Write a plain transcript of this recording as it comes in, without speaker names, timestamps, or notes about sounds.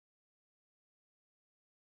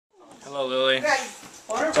Hello, Lily.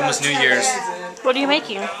 It's almost New Year's. What are you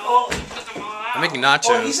making? I'm making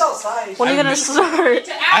nachos. When are you gonna start?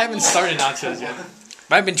 I haven't started nachos yet.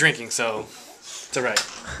 But I've been drinking, so it's alright.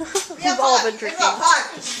 We've all been drinking.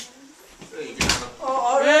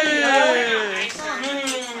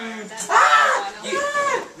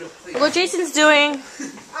 What Jason's doing?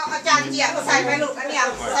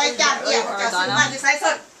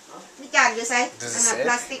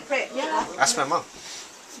 Ask my mom.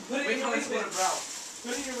 Wait,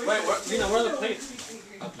 what? Lena, where are the plates? It's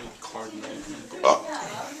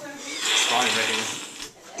fine right here.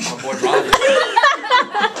 My boy Ron.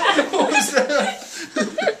 What was that?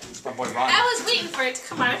 It's my boy Ron. I was waiting for it to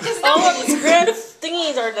come out. All of these grand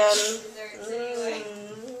thingies are done.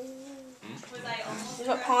 This is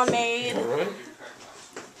what Pawn made.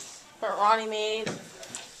 What Ronnie made.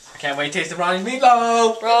 I can't wait to taste the Ronnie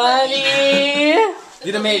meatloaf. Ronnie.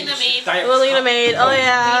 Lena made. Lena made. Oh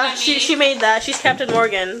yeah, she made that. She's Captain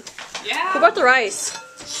Morgan. Yeah. Who brought the rice?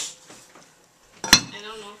 I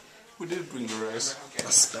don't know. Who did bring the rice?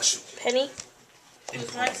 A special. Penny. I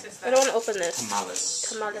don't want to open this.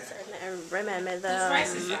 Tamales. And Rayman made the.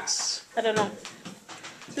 Yes. I don't know.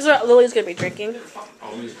 This is what Lily's gonna be drinking.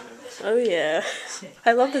 Oh yeah. Oh yeah.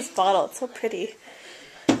 I love this bottle. It's so pretty.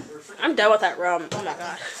 I'm done with that rum. Oh my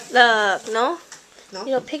god. No?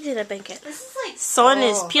 You know, pigs in a blanket. This is like Son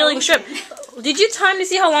is peeling shrimp. Did you time to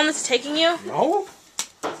see how long this is taking you? No.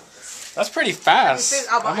 That's pretty fast.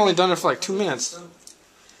 I've only done it for like 2 minutes.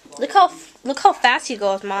 Look how fast he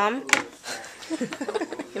goes, Mom. You're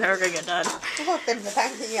never gonna get done. Oh, they look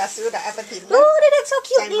so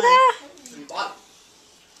cute, Lena.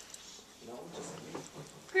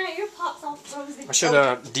 Grant, your pop's all frozen. I should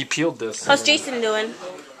have de-peeled this. How's Jason doing?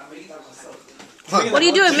 What are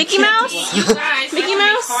you doing, Mickey Mouse? You guys, Mickey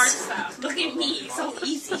Mouse? Mouse? Look at me, it's so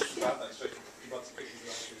easy.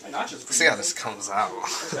 See how this comes out.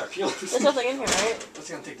 There's nothing in here, right? That's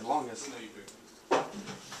gonna take the longest.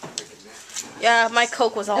 Yeah, my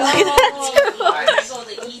Coke was all like that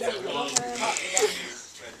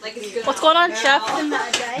too. What's going on, Chef?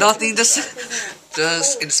 Nothing,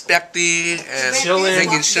 just inspecting and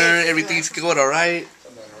making sure everything's going alright.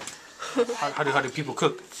 How do people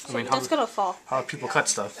cook? I mean, That's gonna fall how do people cut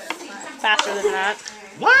stuff? faster than that.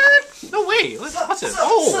 What? No way. What's it?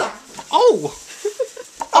 Oh! Oh!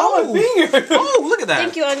 Oh! Oh! Look at that!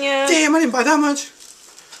 Thank you, Anya. Damn! I didn't buy that much.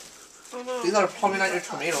 These are probably not your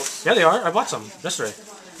tomatoes. Yeah, they are. I bought some yesterday.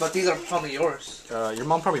 But these are probably yours. Your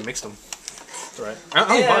mom probably mixed them. It's alright. I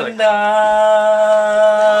only bought like.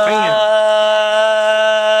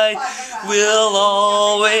 I will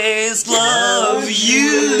always love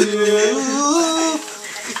you.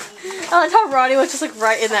 I like how Ronnie was just like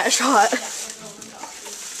right in that shot.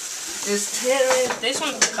 This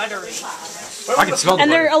one's cuttery. I can smell the And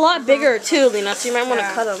butter. they're a lot bigger too, Lena, so you might want to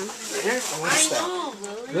cut them. I know,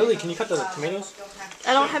 Lily. Lily, can you cut the tomatoes?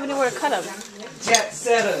 I don't have anywhere to cut them. Jet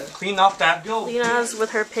setter. Clean off that bill. Lena's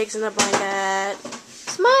with her pigs in the blanket.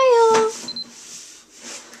 Smile!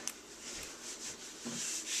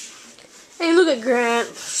 Hey, look at Grant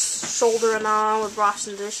shouldering on with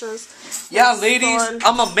washing dishes. Yeah, ladies, fun.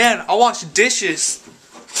 I'm a man. I wash dishes.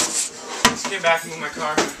 Just get back in my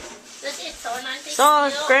car. So,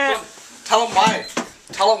 Grant. Tell them why.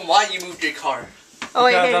 Tell them why you moved your car. Oh,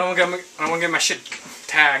 wait, Because hey. I don't want to get my shit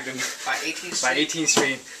tagged and By 18th by Street. 18th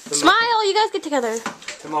Street. Smile, you guys get together.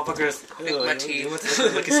 The motherfuckers. Lick my teeth.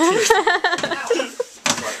 Lick his teeth.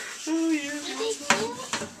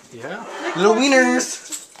 Yeah. Little wieners.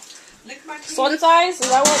 Swan size? Is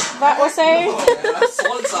that what that was saying? That's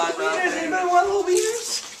one side, man. Anybody want little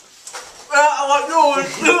wieners? I want yours.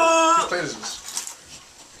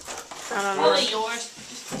 I don't know. Lily, yours.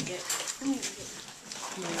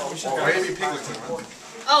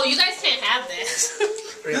 Oh, you guys can't have this.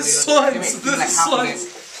 This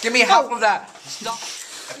one's. Give me half of that.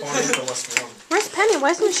 Where's Penny? Why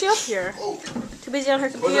isn't she up here? Too busy on her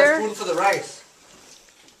computer? Spoon for the rice.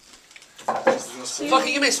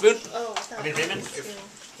 Fucking give me a spoon. Oh, I mean, Raymond.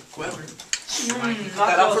 Whoever. Cut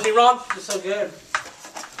that up for me, Ron. It's so good.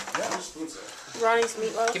 Ronnie's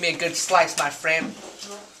meatloaf. Give me a good slice, my friend.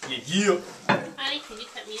 Yeah. Honey, can you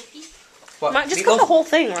cut me a piece? What? Just cut the whole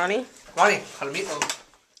thing, Ronnie. Ronnie, how to meatloaf?